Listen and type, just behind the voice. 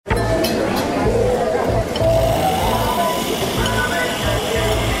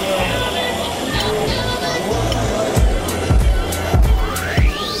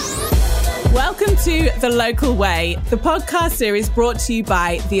The Local Way, the podcast series brought to you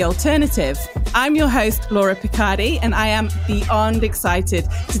by The Alternative. I'm your host, Laura Picardi, and I am beyond excited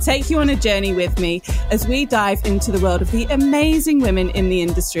to take you on a journey with me as we dive into the world of the amazing women in the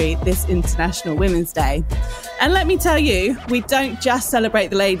industry this International Women's Day. And let me tell you, we don't just celebrate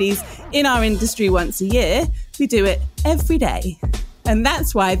the ladies in our industry once a year, we do it every day. And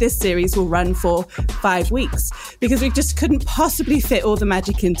that's why this series will run for 5 weeks, because we just couldn't possibly fit all the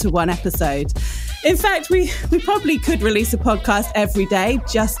magic into one episode. In fact, we probably could release a podcast every day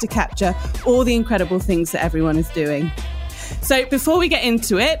just to capture all the incredible things that everyone is doing. So before we get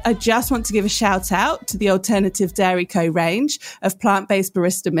into it, I just want to give a shout out to the Alternative Dairy Co. range of plant-based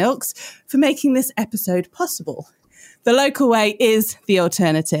barista milks for making this episode possible. The Local Way is the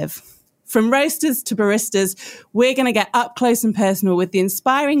alternative. From roasters to baristas, we're going to get up close and personal with the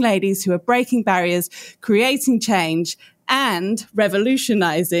inspiring ladies who are breaking barriers, creating change, and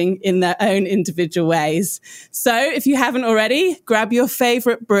revolutionizing in their own individual ways. So if you haven't already, grab your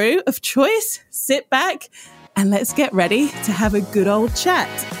favorite brew of choice, sit back, and let's get ready to have a good old chat.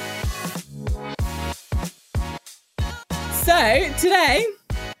 So today,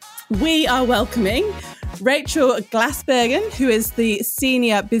 we are welcoming Rachel Glassbergen, who is the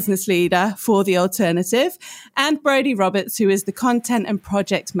Senior Business Leader for The Alternative, and Brodie Roberts, who is the Content and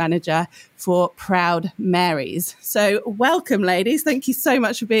Project Manager for Proud Marys. So welcome, ladies. Thank you so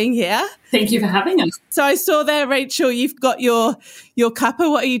much for being here. Thank you for having us. So I saw there, Rachel, you've got your cuppa.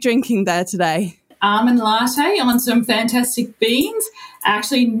 What are you drinking there today? Almond latte on some fantastic beans.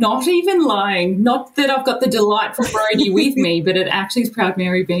 Actually, not even lying. Not that I've got the delightful Brodie with me, but it actually is Proud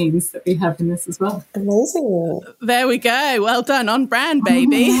Mary beans that we have in this as well. Amazing. There we go. Well done. On brand,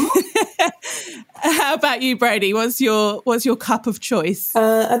 baby. How about you, Brodie? What's your cup of choice?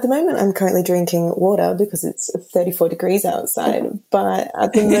 At the moment, I'm currently drinking water because it's 34 degrees outside. But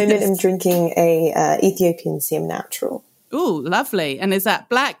at the moment, I'm drinking a Ethiopian Siam Natural. Ooh, lovely. And is that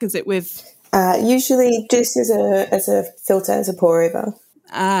black? Is it with... Usually just as a filter, as a pour over.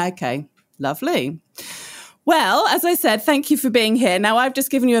 Okay. Lovely. Well, as I said, thank you for being here. Now, I've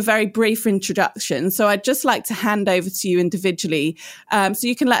just given you a very brief introduction, so I'd just like to hand over to you individually so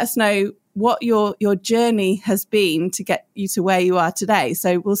you can let us know what your journey has been to get you to where you are today.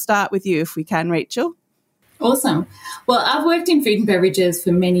 So we'll start with you if we can, Rachel. Awesome. Well, I've worked in food and beverages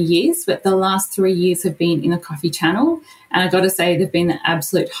for many years, but the last 3 years have been in the coffee channel. And I've got to say they've been the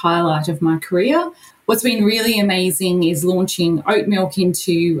absolute highlight of my career. What's been really amazing is launching oat milk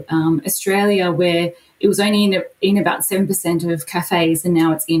into Australia, where it was only in about 7% of cafes, and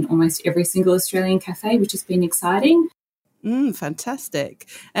now it's in almost every single Australian cafe, which has been exciting. Fantastic.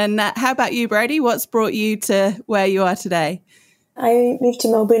 And how about you, Brodie? What's brought you to where you are today? I moved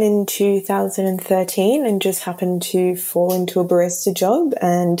to Melbourne in 2013 and just happened to fall into a barista job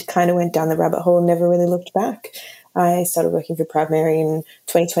and kind of went down the rabbit hole and never really looked back. I started working for Proud Mary in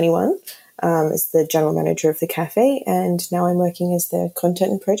 2021 as the general manager of the cafe, and now I'm working as the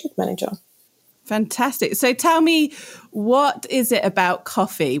content and project manager. Fantastic. So tell me, what is it about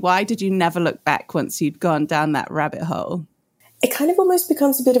coffee? Why did you never look back once you'd gone down that rabbit hole? It kind of almost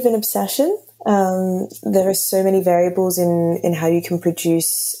becomes a bit of an obsession. There are so many variables in how you can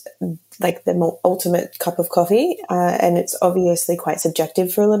produce like the ultimate cup of coffee, and it's obviously quite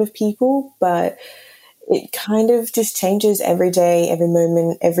subjective for a lot of people, but it kind of just changes every day, every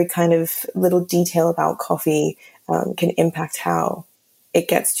moment, every kind of little detail about coffee can impact how it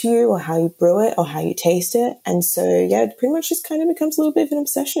gets to you or how you brew it or how you taste it. And so, yeah, it pretty much just kind of becomes a little bit of an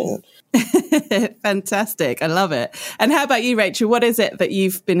obsession. Fantastic. I love it. And how about you, Rachel? What is it that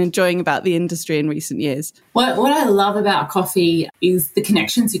you've been enjoying about the industry in recent years? What I love about coffee is the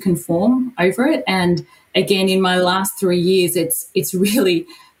connections you can form over it. And again, in my last 3 years, it's really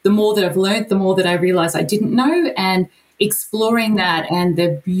the more that I've learned, the more that I realise I didn't know, and exploring that and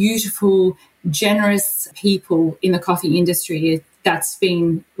the beautiful, generous people in the coffee industry. That's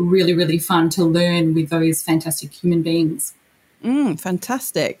been really, really fun to learn with those fantastic human beings.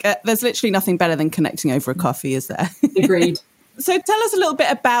 Fantastic. There's literally nothing better than connecting over a coffee, is there? Agreed. So tell us a little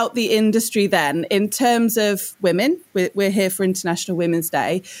bit about the industry then, in terms of women. We're here for International Women's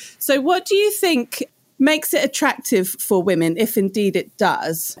Day. So what do you think makes it attractive for women, if indeed it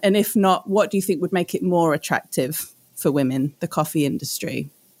does? And if not, what do you think would make it more attractive for women, the coffee industry?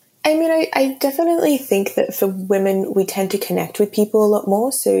 I mean, I definitely think that for women, we tend to connect with people a lot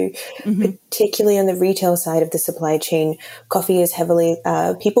more. So particularly on the retail side of the supply chain, coffee is heavily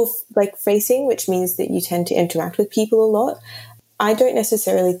people like facing, which means that you tend to interact with people a lot. I don't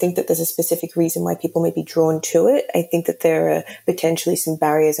necessarily think that there's a specific reason why people may be drawn to it. I think that there are potentially some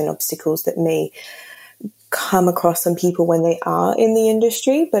barriers and obstacles that may come across some people when they are in the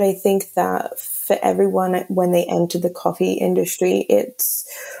industry. But I think that for everyone when they enter the coffee industry. It's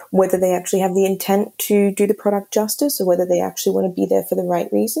whether they actually have the intent to do the product justice or whether they actually want to be there for the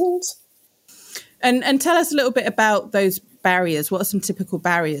right reasons. And tell us a little bit about those barriers. What are some typical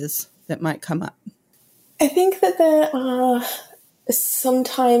barriers that might come up? I think that there are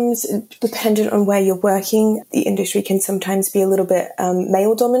sometimes, dependent on where you're working, the industry can sometimes be a little bit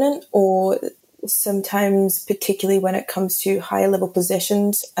male dominant, or sometimes, particularly when it comes to higher level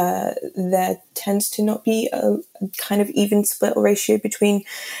positions, there tends to not be a kind of even split or ratio between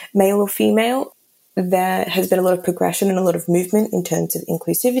male or female. There has been a lot of progression and a lot of movement in terms of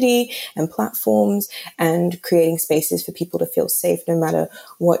inclusivity and platforms and creating spaces for people to feel safe no matter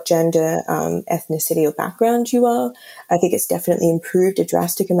what gender, ethnicity or background you are. I think it's definitely improved a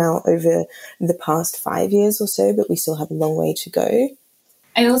drastic amount over the past 5 years or so, but we still have a long way to go.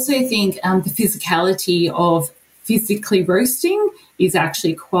 I also think the physicality of physically roasting is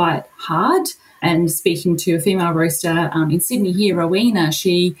actually quite hard. And speaking to a female roaster in Sydney here, Rowena,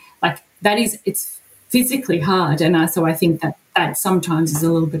 it's physically hard. And so I think that sometimes is a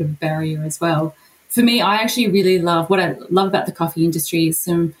little bit of a barrier as well. For me, I actually really what I love about the coffee industry is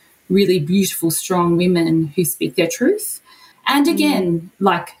some really beautiful, strong women who speak their truth. And again,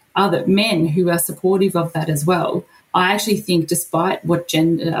 like other men who are supportive of that as well. I actually think despite what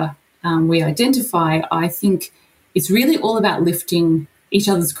gender we identify, I think it's really all about lifting each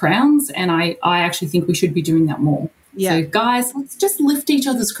other's crowns. And I actually think we should be doing that more. Yeah. So guys, let's just lift each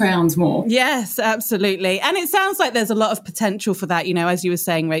other's crowns more. Yes, absolutely. And it sounds like there's a lot of potential for that. You know, as you were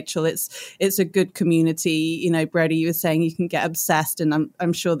saying, Rachel, it's a good community. You know, Brody, you were saying you can get obsessed, and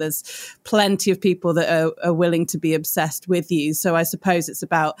I'm sure there's plenty of people that are willing to be obsessed with you. So I suppose it's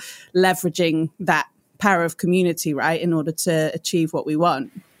about leveraging that power of community, right, in order to achieve what we want.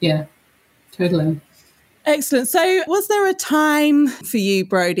 Yeah, totally. Excellent. So was there a time for you,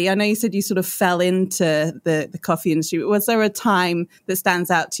 Brody? I know you said you sort of fell into the coffee industry, but was there a time that stands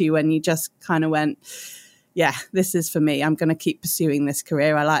out to you when you just kind of went, yeah, this is for me. I'm going to keep pursuing this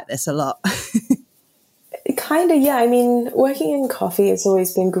career. I like this a lot. Kind of, yeah. I mean, working in coffee has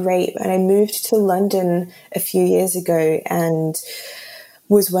always been great. And I moved to London a few years ago and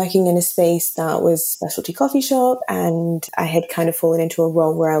was working in a space that was specialty coffee shop, and I had kind of fallen into a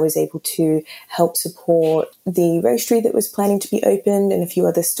role where I was able to help support the roastery that was planning to be opened and a few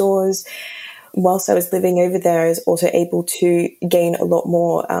other stores. Whilst I was living over there, I was also able to gain a lot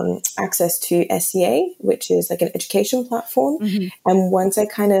more access to SCA, which is like an education platform. Mm-hmm. And once I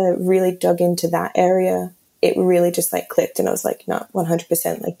kind of really dug into that area, it really just like clicked, and I was like, no,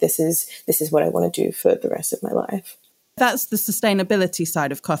 100%, like this is what I want to do for the rest of my life. That's the sustainability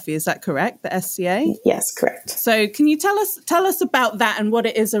side of coffee. Is that correct? The SCA? Yes, correct. So can you tell us about that and what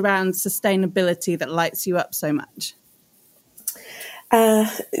it is around sustainability that lights you up so much?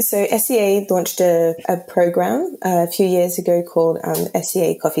 So SCA launched a program a few years ago called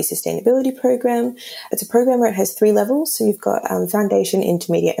SCA Coffee Sustainability Program. It's a program where it has 3 levels. So you've got foundation,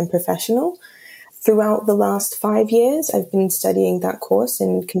 intermediate and professional. Throughout the last 5 years, I've been studying that course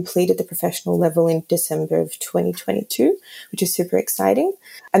and completed the professional level in December of 2022, which is super exciting.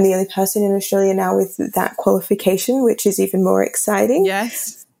 I'm the only person in Australia now with that qualification, which is even more exciting.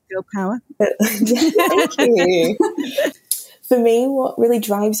 Yes, girl power. Thank you. For me, what really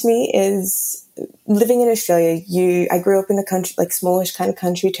drives me is living in Australia. I grew up in the country, like smallish kind of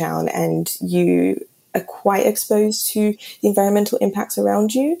country town, and you are quite exposed to the environmental impacts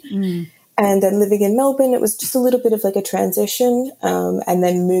around you. Mm. And then living in Melbourne, it was just a little bit of like a transition. And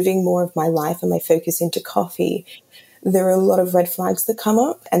then moving more of my life and my focus into coffee, there are a lot of red flags that come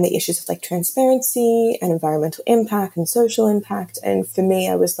up, and the issues of like transparency and environmental impact and social impact. And for me,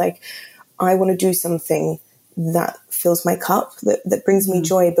 I was like, I want to do something that fills my cup, that brings me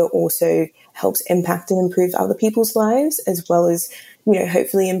joy, but also helps impact and improve other people's lives, as well as, you know,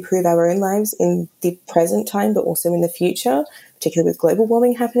 hopefully improve our own lives in the present time, but also in the future, particularly with global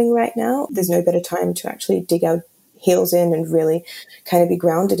warming happening right now. There's no better time to actually dig our heels in and really kind of be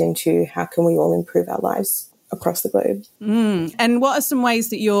grounded into how can we all improve our lives across the globe. And what are some ways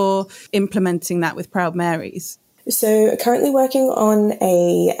that you're implementing that with Proud Marys? So currently working on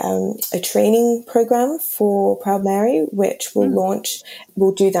a training program for Proud Mary, which will launch.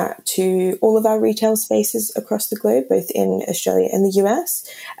 We'll do that to all of our retail spaces across the globe, both in Australia and the US.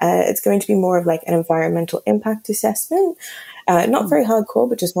 It's going to be more of like an environmental impact assessment. Not very hardcore,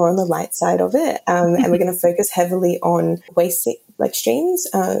 but just more on the light side of it. And we're going to focus heavily on waste like streams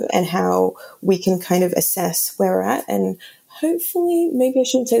and how we can kind of assess where we're at, and hopefully, maybe I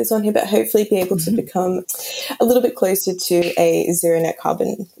shouldn't say this on here, but hopefully be able to become a little bit closer to a zero net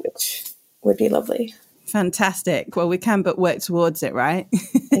carbon, which would be lovely. Fantastic. Well, we can but work towards it, right?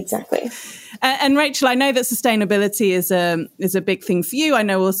 Exactly. And Rachel, I know that sustainability is a big thing for you. I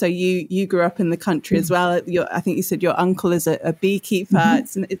know also you grew up in the country as well. I think you said your uncle is a beekeeper.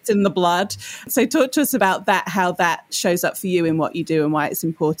 Mm-hmm. It's in the blood. So talk to us about that, how that shows up for you in what you do and why it's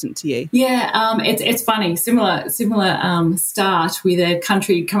important to you. Yeah, it's funny. Similar start with a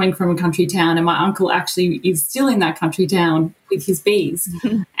country, coming from a country town, and my uncle actually is still in that country town with his bees.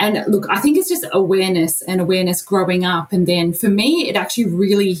 Mm-hmm. And look, I think it's just awareness growing up. And then for me, it actually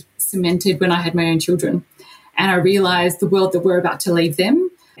really cemented when I had my own children. And I realised the world that we're about to leave them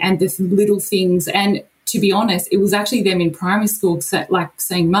and the little things. And to be honest, it was actually them in primary school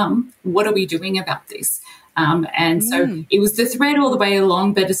saying, Mum, what are we doing about this? So it was the thread all the way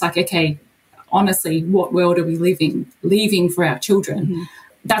along, but it's like, okay, honestly, what world are we leaving for our children? Mm-hmm.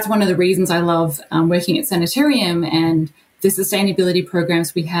 That's one of the reasons I love working at Sanitarium and the sustainability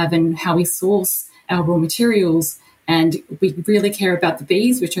programs we have and how we source our raw materials. And we really care about the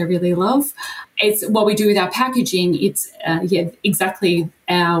bees, which I really love. It's what we do with our packaging. It's, exactly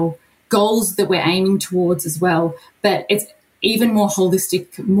our goals that we're aiming towards as well. But it's even more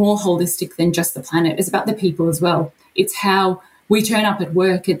holistic than just the planet. It's about the people as well. It's how we turn up at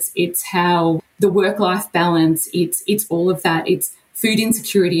work. It's how the work-life balance. It's all of that. It's food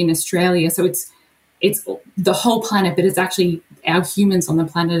insecurity in Australia. So it's the whole planet, but it's actually our humans on the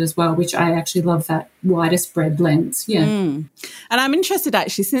planet as well, which I actually love that wider spread lens. Yeah. And I'm interested,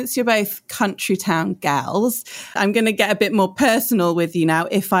 actually, since you're both country town gals, I'm going to get a bit more personal with you now,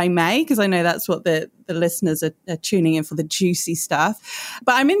 if I may, because I know that's what the listeners are tuning in for, the juicy stuff.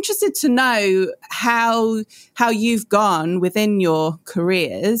 But I'm interested to know how you've gone within your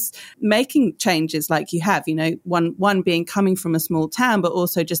careers, making changes like you have, one being coming from a small town, but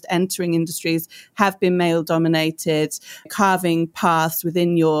also just entering industries have been male dominated, carving paths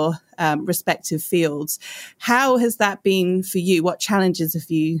within your respective fields. How has that been for you? What challenges have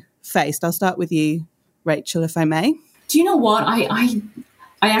you faced? I'll start with you, Rachel, if I may. Do you know what?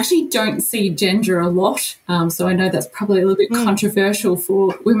 I actually don't see gender a lot, so I know that's probably a little bit controversial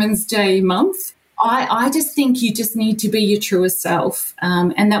for Women's Day month. I just think you just need to be your truest self,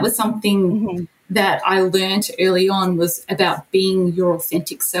 and that was something that I learnt early on, was about being your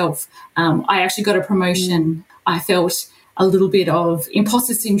authentic self. I actually got a promotion. I felt a little bit of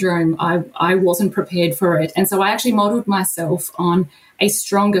imposter syndrome. I wasn't prepared for it, and so I actually modelled myself on a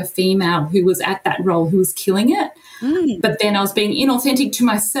stronger female who was at that role, who was killing it. But then I was being inauthentic to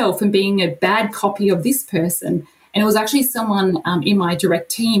myself and being a bad copy of this person. And it was actually someone in my direct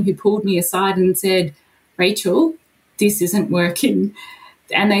team who pulled me aside and said, Rachel, this isn't working.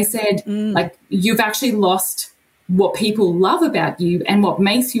 And they said, you've actually lost what people love about you and what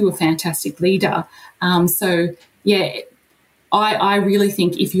makes you a fantastic leader. I really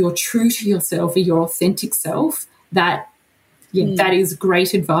think if you're true to yourself or your authentic self, that is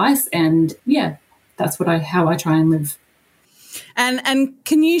great advice. And that's how I try and live. And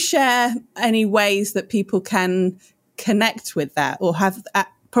can you share any ways that people can connect with that, or have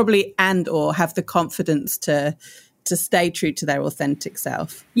or have the confidence to stay true to their authentic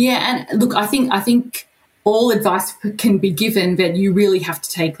self? Yeah, and look, I think all advice can be given, but you really have to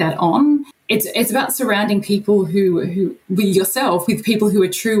take that on. It's about surrounding people who with yourself, with people who are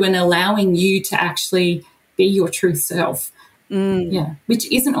true and allowing you to actually be your true self. Which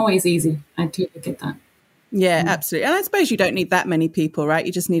isn't always easy. I do get that. Yeah, absolutely. And I suppose you don't need that many people, right?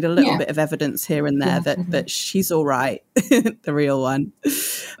 You just need a little bit of evidence here and there that she's all right, the real one.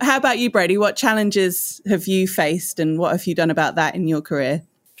 How about you, Brodie? What challenges have you faced and what have you done about that in your career?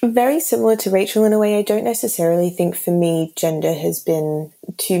 Very similar to Rachel in a way. I don't necessarily think for me gender has been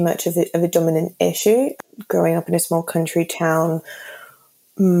too much of a dominant issue. Growing up in a small country town,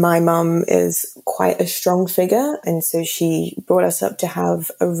 my mum is quite a strong figure, and so she brought us up to have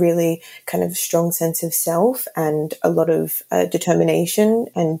a really kind of strong sense of self and a lot of determination,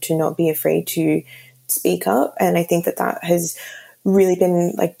 and to not be afraid to speak up. And I think that has really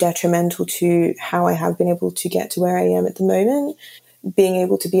been detrimental to how I have been able to get to where I am at the moment. Being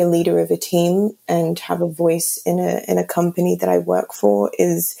able to be a leader of a team and have a voice in a company that I work for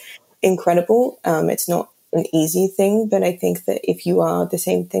is incredible. It's not an easy thing, but I think that if you are the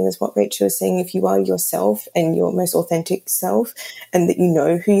same thing as what Rachel was saying, if you are yourself and your most authentic self, and that you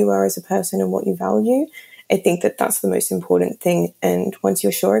know who you are as a person and what you value, I think that that's the most important thing. And once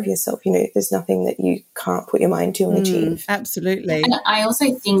you're sure of yourself, there's nothing that you can't put your mind to and achieve. Absolutely. And I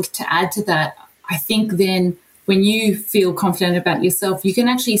also think, to add to that, I think then when you feel confident about yourself, you can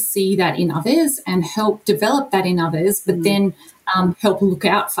actually see that in others and help develop that in others, but then help look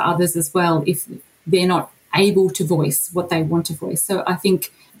out for others as well if they're not able to voice what they want to voice. So I think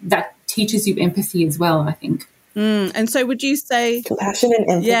that teaches you empathy as well, I think. And so would you say... Compassion and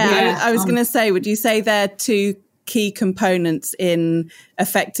empathy. Yeah, I was going to say, would you say they're two key components in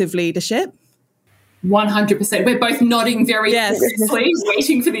effective leadership? 100%. We're both nodding very seriously,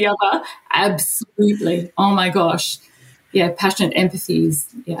 waiting for the other. Absolutely. Oh, my gosh. Yeah, passionate empathy is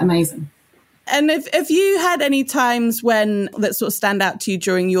amazing. And have you had any times when that sort of stand out to you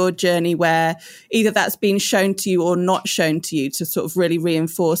during your journey where either that's been shown to you or not shown to you to sort of really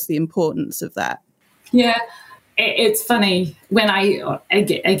reinforce the importance of that? Yeah, it's funny. When I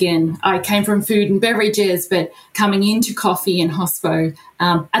came from food and beverages, but coming into coffee and hospo,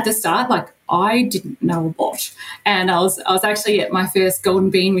 at the start, like, I didn't know a lot. And I was actually at my first Golden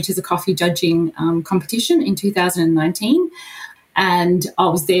Bean, which is a coffee judging competition in 2019. And I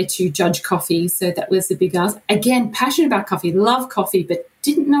was there to judge coffee. So that was the big ask. Again, passionate about coffee, love coffee, but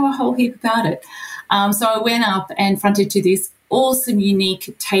didn't know a whole heap about it. So I went up and fronted to this awesome,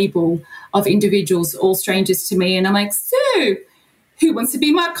 unique table of individuals, all strangers to me. And I'm like, so who wants to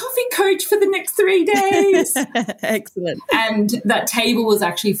be my coffee coach for the next 3 days? Excellent. And that table was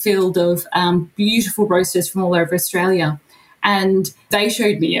actually filled of beautiful roasters from all over Australia. And they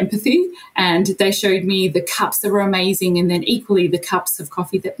showed me empathy, and they showed me the cups that were amazing, and then equally the cups of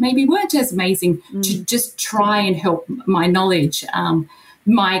coffee that maybe weren't as amazing, to just try and help my knowledge.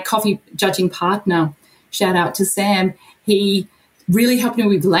 My coffee judging partner, shout out to Sam, he really helped me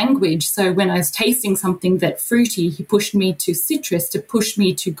with language. So when I was tasting something that fruity, he pushed me to citrus, to push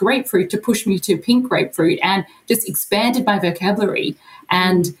me to grapefruit, to push me to pink grapefruit, and just expanded my vocabulary.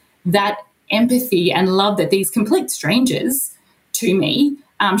 And that empathy and love that these complete strangers to me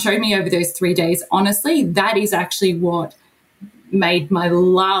showed me over those 3 days, honestly, that is actually what made my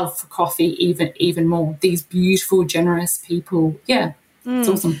love for coffee even more. These beautiful, generous people. Yeah, it's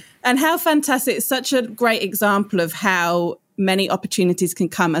awesome. And how fantastic. It's such a great example of how many opportunities can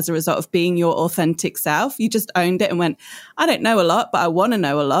come as a result of being your authentic self. You just owned it and went, I don't know a lot, but I want to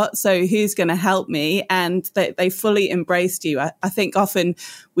know a lot. So who's going to help me? And they fully embraced you. I think often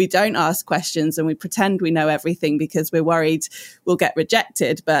we don't ask questions and we pretend we know everything because we're worried we'll get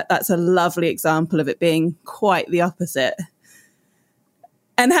rejected. But that's a lovely example of it being quite the opposite.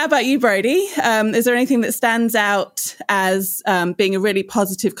 And how about you, Brodie? Is there anything that stands out as being a really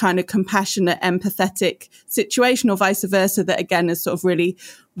positive, kind of compassionate, empathetic situation, or vice versa, that again has sort of really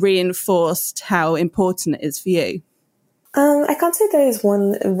reinforced how important it is for you? I can't say there is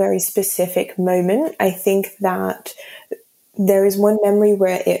one very specific moment. I think that there is one memory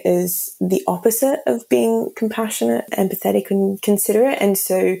where it is the opposite of being compassionate, empathetic, and considerate. And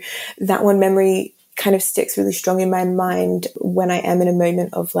so that one memory kind of sticks really strong in my mind when I am in a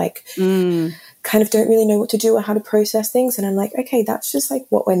moment of like, kind of don't really know what to do or how to process things. And I'm like, okay, that's just like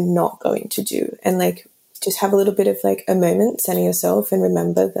what we're not going to do. And like, just have a little bit of like a moment, center yourself, and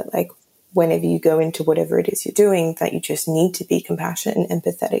remember that like, whenever you go into whatever it is you're doing, that you just need to be compassionate and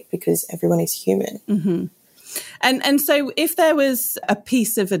empathetic because everyone is human. Mm-hmm. And so if there was a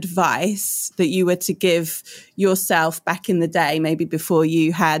piece of advice that you were to give yourself back in the day, maybe before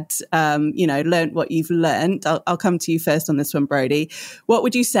you had, learned what you've learned, I'll come to you first on this one, Brodie. What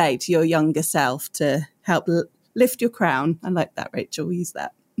would you say to your younger self to help lift your crown? I like that, Rachel. We use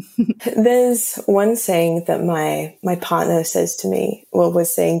that. There's one saying that my partner says to me,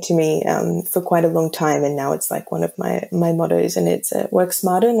 was saying to me for quite a long time, and now it's like one of my mottos, and it's work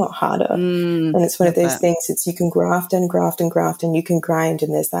smarter, not harder. And it's one of those things, it's you can graft and graft and graft, and you can grind,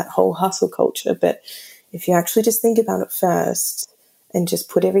 and there's that whole hustle culture. But if you actually just think about it first and just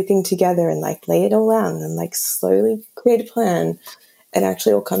put everything together and like lay it all out and like slowly create a plan, it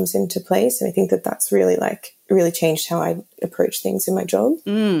actually all comes into place. And I think that that's really changed how I approach things in my job.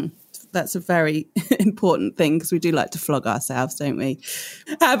 That's a very important thing because we do like to flog ourselves, don't we?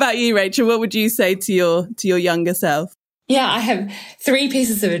 How about you, Rachel? What would you say to your younger self? Yeah, I have 3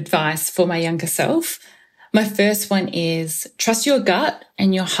 pieces of advice for my younger self. My first one is trust your gut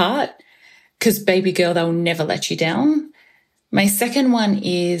and your heart because, baby girl, they'll never let you down. My second one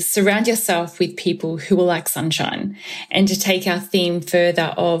is surround yourself with people who are like sunshine, and to take our theme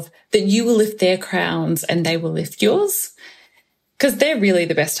further of that you will lift their crowns and they will lift yours, because they're really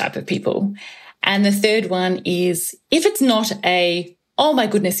the best type of people. And the third one is if it's not a, oh my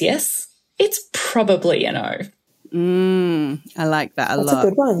goodness, yes, it's probably a no. I like that a lot. That's a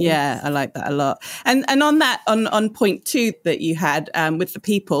good one. Yeah, I like that a lot. And on that, on point 2 that you had with the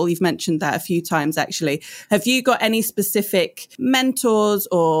people, you've mentioned that a few times actually. Have you got any specific mentors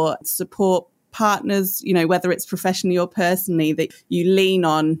or support partners, whether it's professionally or personally, that you lean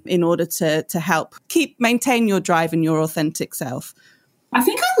on in order to help maintain your drive and your authentic self? I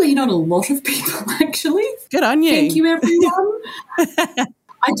think I lean on a lot of people, actually. Good on you. Thank you, everyone.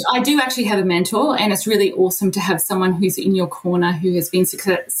 I do actually have a mentor, and it's really awesome to have someone who's in your corner who has been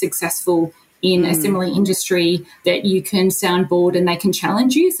successful in a similar industry that you can soundboard and they can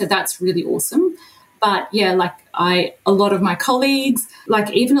challenge you. So that's really awesome. But yeah, like a lot of my colleagues,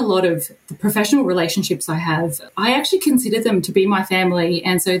 like even a lot of the professional relationships I have, I actually consider them to be my family.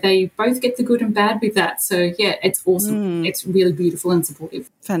 And so they both get the good and bad with that. So yeah, it's awesome. It's really beautiful and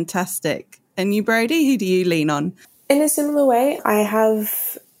supportive. Fantastic. And you, Brodie, who do you lean on? In a similar way, I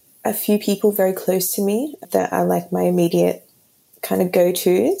have a few people very close to me that are like my immediate kind of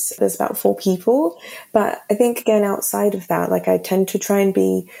go-tos. There's about 4 people. But I think, again, outside of that, like I tend to try and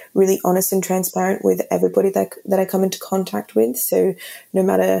be really honest and transparent with everybody that I come into contact with. So no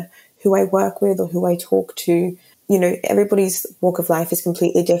matter who I work with or who I talk to, you know, everybody's walk of life is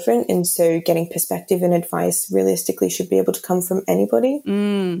completely different. And so getting perspective and advice realistically should be able to come from anybody.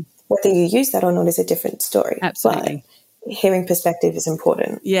 Whether you use that or not is a different story. Absolutely. But hearing perspective is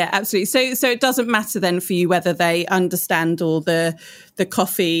important. Yeah, absolutely. So it doesn't matter then for you whether they understand all the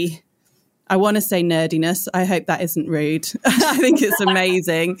coffee, I want to say nerdiness. I hope that isn't rude. I think it's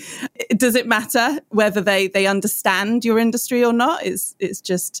amazing. Does it matter whether they understand your industry or not? It's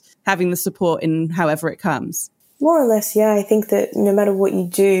just having the support in however it comes. More or less, yeah. I think that no matter what you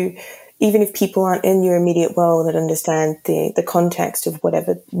do, even if people aren't in your immediate world that understand the context of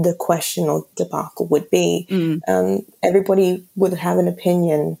whatever the question or debacle would be, everybody would have an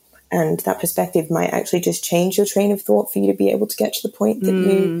opinion, and that perspective might actually just change your train of thought for you to be able to get to the point that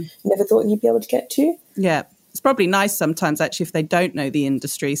you never thought you'd be able to get to. Yeah. It's probably nice sometimes, actually, if they don't know the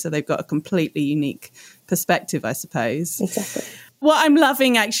industry, so they've got a completely unique perspective, I suppose. Exactly. What I'm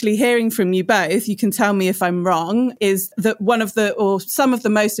loving actually hearing from you both, you can tell me if I'm wrong, is that some of the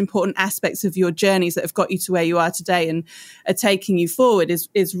most important aspects of your journeys that have got you to where you are today and are taking you forward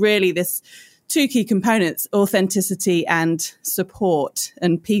is really this 2 key components, authenticity and support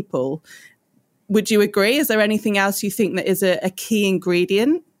and people. Would you agree? Is there anything else you think that is a key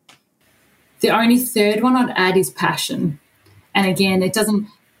ingredient? The only third one I'd add is passion. And again, it doesn't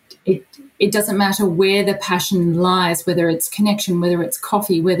matter where the passion lies, whether it's connection, whether it's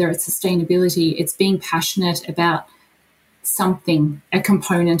coffee, whether it's sustainability. It's being passionate about something, a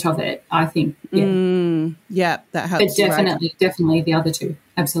component of it, I think. Yeah, that helps. But definitely the other 2.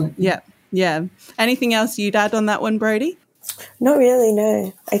 Absolutely. Yeah. Anything else you'd add on that one, Brodie? Not really,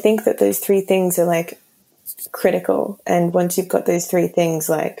 no. I think that those 3 things are like critical. And once you've got those 3 things,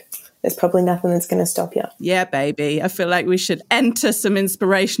 like there's probably nothing that's going to stop you. Yeah, baby. I feel like we should enter some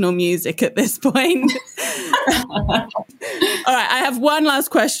inspirational music at this point. All right, I have one last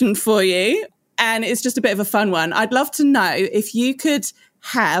question for you, and it's just a bit of a fun one. I'd love to know if you could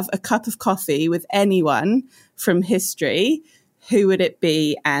have a cup of coffee with anyone from history, who would it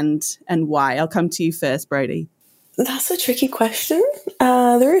be and why? I'll come to you first, Brodie. That's a tricky question. There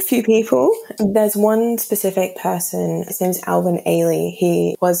are a few people. There's one specific person. His name's Alvin Ailey.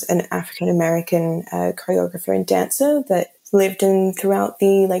 He was an African-American choreographer and dancer that lived in throughout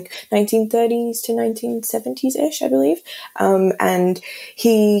the 1930s to 1970s-ish, I believe. And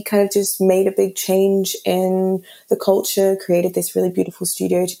he kind of just made a big change in the culture, created this really beautiful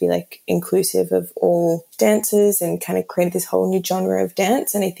studio to be inclusive of all dancers, and kind of created this whole new genre of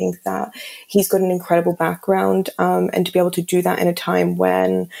dance. And I think that he's got an incredible background, and to be able to do that in a time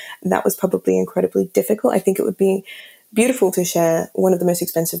when that was probably incredibly difficult, I think it would be beautiful to share one of the most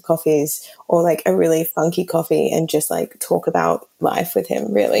expensive coffees or a really funky coffee and just talk about life with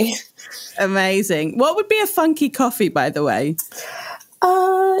him, really. Amazing. What would be a funky coffee, by the way?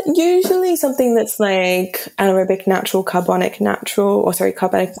 Usually something that's anaerobic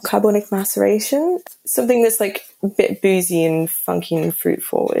carbonic maceration. Something that's a bit boozy and funky and fruit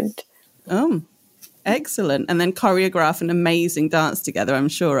forward. Oh, excellent. And then choreograph an amazing dance together, I'm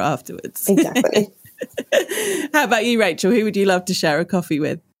sure, afterwards. Exactly. How about you, Rachel? Who would you love to share a coffee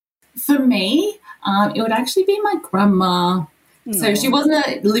with? For me, it would actually be my grandma. So she wasn't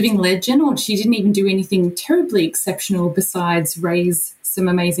a living legend, or she didn't even do anything terribly exceptional besides raise some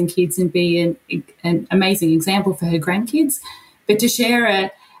amazing kids and be an amazing example for her grandkids. But to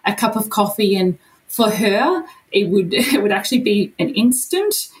share a cup of coffee, and for her, it would actually be an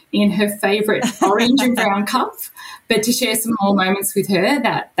instant in her favourite orange and brown cup. But to share some more moments with her,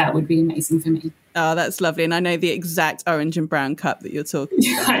 that would be amazing for me. Oh, that's lovely. And I know the exact orange and brown cup that you're talking about.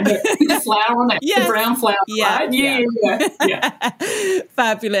 Yeah, I know. With the flower on it, yes. The brown flower. Yeah, right? Yeah.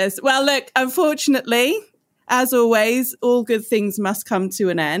 Fabulous. Well, look, unfortunately, as always, all good things must come to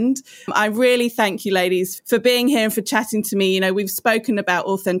an end. I really thank you, ladies, for being here and for chatting to me. You know, we've spoken about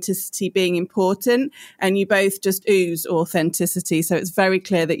authenticity being important, and you both just ooze authenticity. So it's very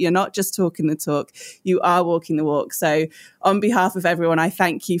clear that you're not just talking the talk, you are walking the walk. So on behalf of everyone, I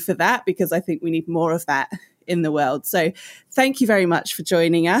thank you for that, because I think we need more of that in the world. So thank you very much for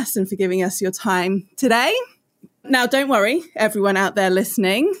joining us and for giving us your time today. Now, don't worry, everyone out there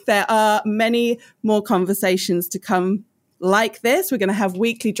listening, there are many more conversations to come like this. We're going to have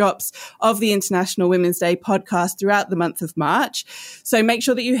weekly drops of the International Women's Day podcast throughout the month of March. So make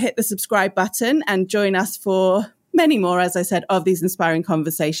sure that you hit the subscribe button and join us for many more, as I said, of these inspiring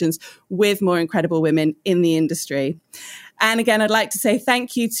conversations with more incredible women in the industry. And again, I'd like to say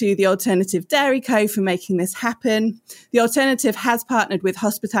thank you to the Alternative Dairy Co. for making this happen. The Alternative has partnered with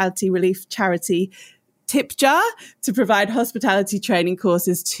hospitality relief charity Tip Jar to provide hospitality training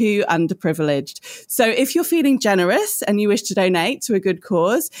courses to underprivileged. So if you're feeling generous and you wish to donate to a good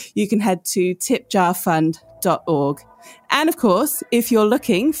cause, you can head to tipjarfund.org. And of course, if you're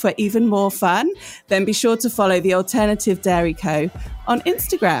looking for even more fun, then be sure to follow the Alternative Dairy Co. on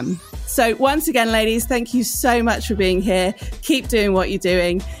Instagram. So once again, ladies, thank you so much for being here. Keep doing what you're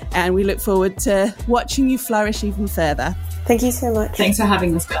doing, and we look forward to watching you flourish even further. Thank you so much. Thanks for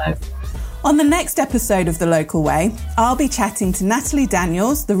having us, guys. On the next episode of The Local Way, I'll be chatting to Natalie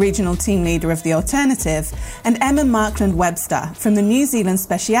Daniels, the regional team leader of The Alternative, and Emma Markland-Webster from the New Zealand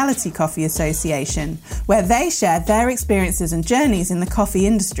Specialty Coffee Association, where they share their experiences and journeys in the coffee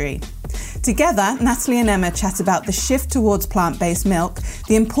industry. Together, Natalie and Emma chat about the shift towards plant-based milk,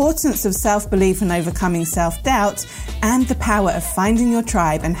 the importance of self-belief and overcoming self-doubt, and the power of finding your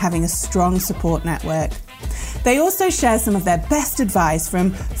tribe and having a strong support network. They also share some of their best advice,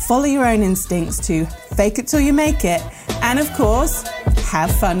 from follow your own instincts to fake it till you make it, and of course,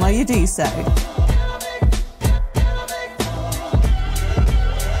 have fun while you do so.